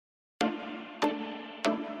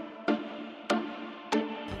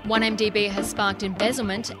1MDB has sparked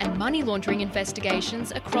embezzlement and money laundering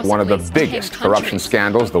investigations across one of the at least biggest 10 corruption countries.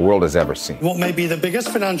 scandals the world has ever seen. What may be the biggest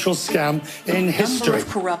financial scam in history. A number of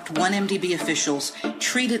corrupt 1MDB officials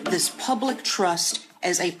treated this public trust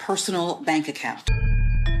as a personal bank account.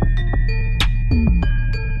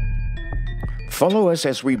 Follow us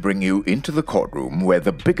as we bring you into the courtroom where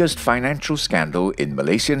the biggest financial scandal in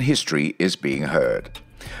Malaysian history is being heard.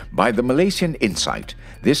 By the Malaysian Insight,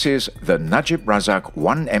 this is the Najib Razak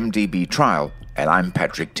 1MDB trial, and I'm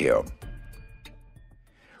Patrick Teo.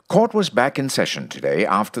 Court was back in session today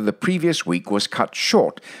after the previous week was cut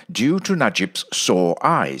short due to Najib's sore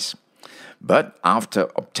eyes. But after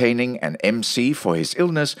obtaining an MC for his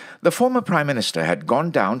illness, the former Prime Minister had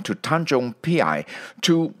gone down to Tanjung Piai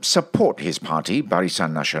to support his party,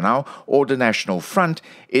 Barisan Nasional, or the National Front,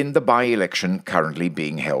 in the by-election currently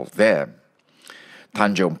being held there.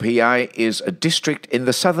 Tanjung Piai is a district in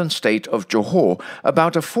the southern state of Johor,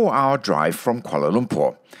 about a 4-hour drive from Kuala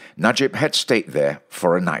Lumpur. Najib had stayed there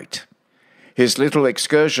for a night. His little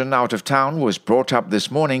excursion out of town was brought up this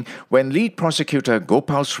morning when lead prosecutor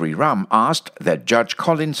Gopal Sri Ram asked that Judge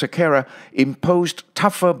Colin Sekera imposed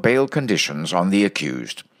tougher bail conditions on the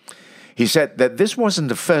accused. He said that this wasn't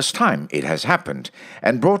the first time it has happened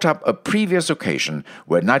and brought up a previous occasion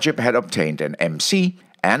where Najib had obtained an MC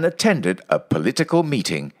and attended a political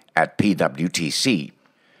meeting at PWTC.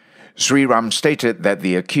 Sri Ram stated that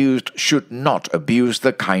the accused should not abuse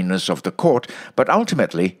the kindness of the court, but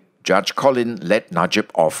ultimately, Judge Colin let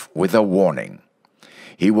Najib off with a warning.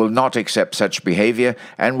 He will not accept such behaviour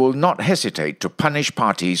and will not hesitate to punish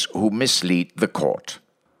parties who mislead the court.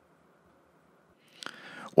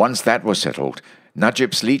 Once that was settled,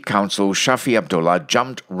 Najib's lead counsel Shafi Abdullah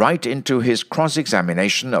jumped right into his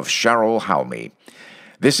cross-examination of Shahrul Halmi.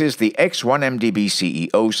 This is the ex-1MDB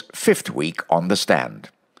CEO's 5th week on the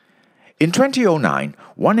stand. In 2009,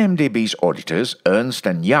 1MDB's auditors, Ernst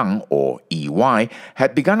 & Young, or EY,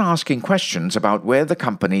 had begun asking questions about where the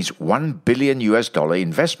company's $1 billion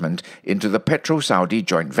investment into the Petro-Saudi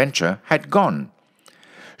joint venture had gone.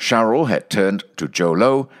 Shahrul had turned to Joe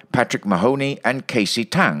Low, Patrick Mahoney, and Casey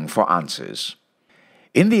Tang for answers.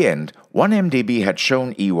 In the end, 1MDB had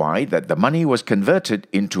shown EY that the money was converted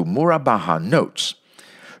into Murabaha notes.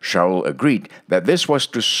 Shahrul agreed that this was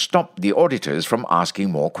to stop the auditors from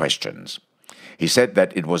asking more questions. He said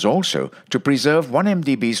that it was also to preserve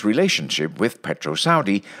 1MDB's relationship with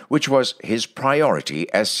Petro-Saudi, which was his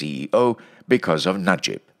priority as CEO because of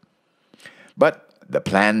Najib. But the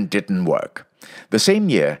plan didn't work. The same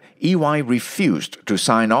year, EY refused to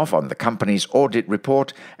sign off on the company's audit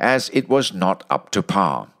report as it was not up to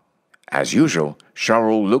par. As usual,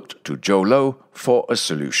 Shahrul looked to Joe Low for a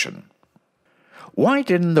solution. Why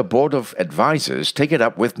didn't the board of advisors take it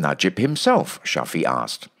up with Najib himself? Shafi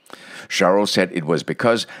asked. Shahrul said it was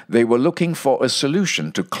because they were looking for a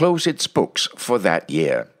solution to close its books for that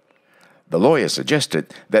year. The lawyer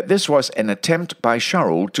suggested that this was an attempt by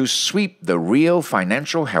Shahrul to sweep the real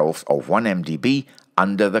financial health of 1MDB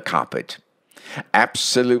under the carpet.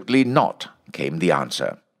 Absolutely not, came the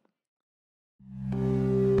answer.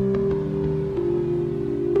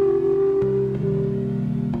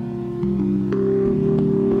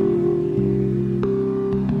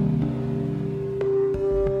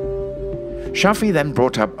 Shafi then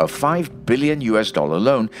brought up a $5 billion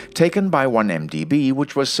loan taken by 1MDB,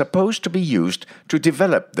 which was supposed to be used to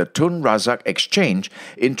develop the Tun Razak exchange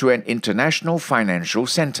into an international financial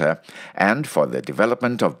center and for the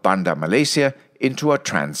development of Bandar Malaysia into a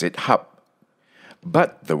transit hub.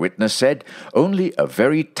 But, the witness said, only a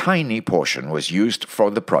very tiny portion was used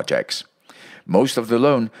for the projects. Most of the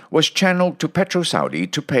loan was channeled to Petro-Saudi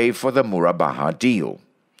to pay for the Murabaha deal.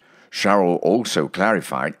 Shahrul also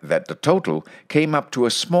clarified that the total came up to a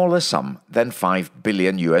smaller sum than $5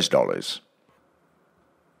 billion.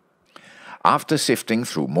 After sifting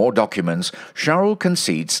through more documents, Shahrul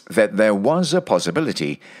concedes that there was a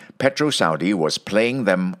possibility Petro-Saudi was playing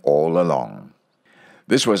them all along.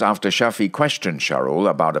 This was after Shafi questioned Shahrul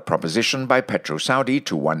about a proposition by Petro-Saudi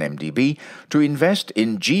to 1MDB to invest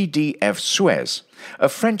in GDF Suez, a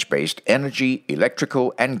French-based energy,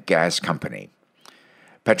 electrical and gas company.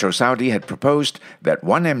 Petro-Saudi had proposed that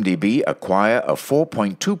 1MDB acquire a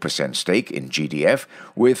 4.2% stake in GDF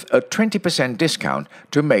with a 20% discount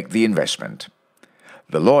to make the investment.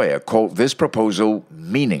 The lawyer called this proposal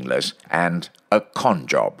meaningless and a con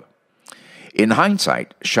job. In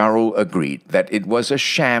hindsight, Shahrul agreed that it was a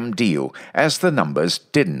sham deal as the numbers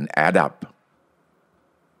didn't add up.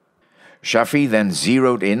 Shafi then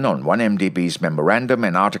zeroed in on 1MDB's Memorandum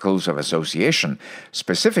and Articles of Association,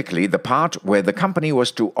 specifically the part where the company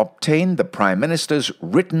was to obtain the Prime Minister's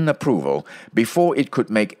written approval before it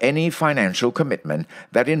could make any financial commitment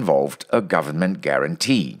that involved a government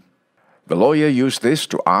guarantee. The lawyer used this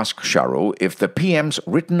to ask Shahrul if the PM's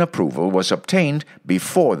written approval was obtained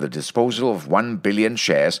before the disposal of 1 billion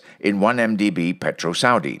shares in 1MDB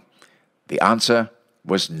PetroSaudi. The answer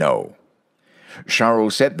was no.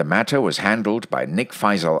 Shahrul said the matter was handled by Nik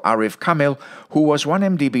Faisal Arif Kamil, who was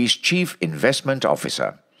 1MDB's chief investment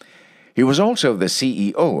officer. He was also the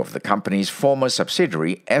CEO of the company's former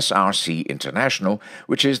subsidiary SRC International,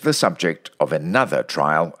 which is the subject of another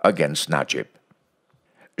trial against Najib.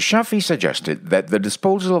 Shafi suggested that the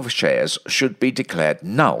disposal of shares should be declared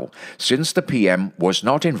null since the PM was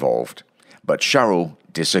not involved, but Shahrul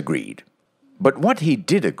disagreed. But what he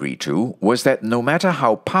did agree to was that no matter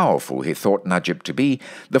how powerful he thought Najib to be,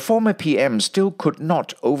 the former PM still could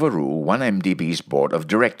not overrule 1MDB's board of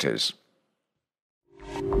directors.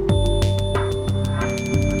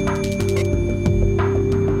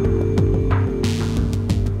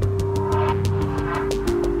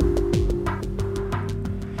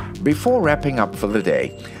 Before wrapping up for the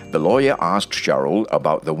day, the lawyer asked Shahrul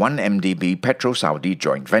about the 1MDB PetroSaudi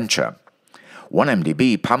joint venture.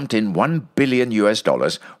 1MDB pumped in $1 billion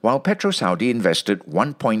while PetroSaudi invested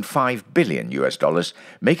 $1.5 billion,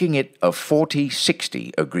 making it a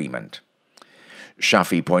 40-60 agreement.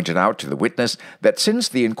 Shafi pointed out to the witness that since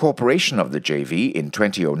the incorporation of the JV in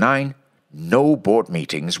 2009, no board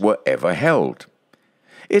meetings were ever held.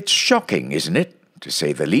 "It's shocking, isn't it, to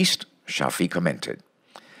say the least," Shafi commented.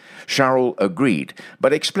 Shahrul agreed,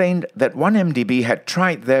 but explained that 1MDB had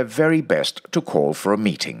tried their very best to call for a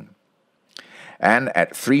meeting. And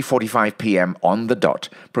at 3:45 p.m. on the dot,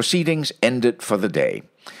 proceedings ended for the day.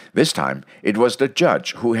 This time, it was the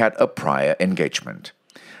judge who had a prior engagement.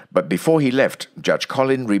 But before he left, Judge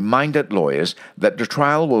Collin reminded lawyers that the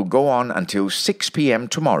trial will go on until 6 p.m.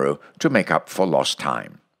 tomorrow to make up for lost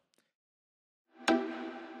time.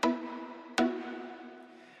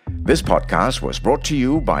 This podcast was brought to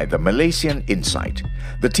you by the Malaysian Insight.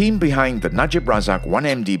 The team behind the Najib Razak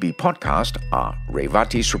 1MDB podcast are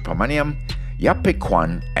Revati Supramaniam, Yapik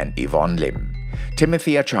Kwan and Yvonne Lim.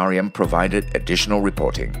 Timothy Acharyam provided additional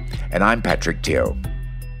reporting. And I'm Patrick Teo.